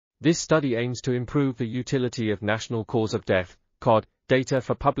This study aims to improve the utility of national cause of death (COD) data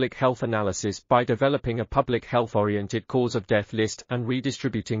for public health analysis by developing a public health-oriented cause of death list and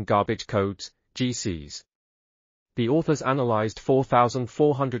redistributing garbage codes, GCs. The authors analyzed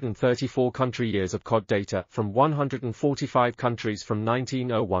 4,434 country years of COD data from 145 countries from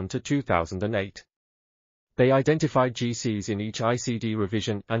 1901 to 2008. They identified GCs in each ICD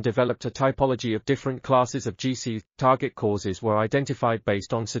revision and developed a typology of different classes of GCs. Target causes were identified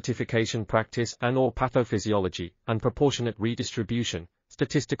based on certification practice and/or pathophysiology, and proportionate redistribution.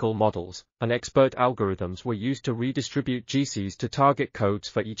 Statistical models and expert algorithms were used to redistribute GCs to target codes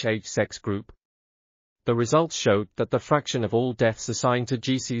for each age-sex group. The results showed that the fraction of all deaths assigned to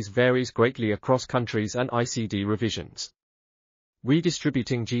GCs varies greatly across countries and ICD revisions.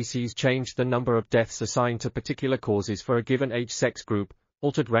 Redistributing GCs changed the number of deaths assigned to particular causes for a given age-sex group,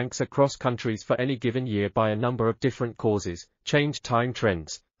 altered ranks across countries for any given year by a number of different causes, changed time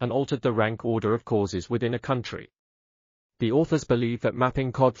trends, and altered the rank order of causes within a country. The authors believe that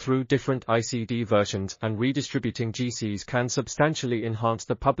mapping COD through different ICD versions and redistributing GCs can substantially enhance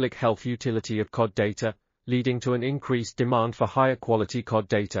the public health utility of COD data, leading to an increased demand for higher quality COD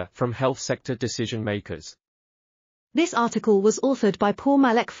data from health sector decision makers. This article was authored by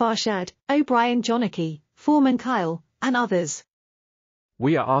Pourmalek, Farshad, OBrien, Janaki, Foreman, and others.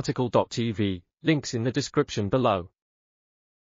 We are RTCLTV, links in the description below.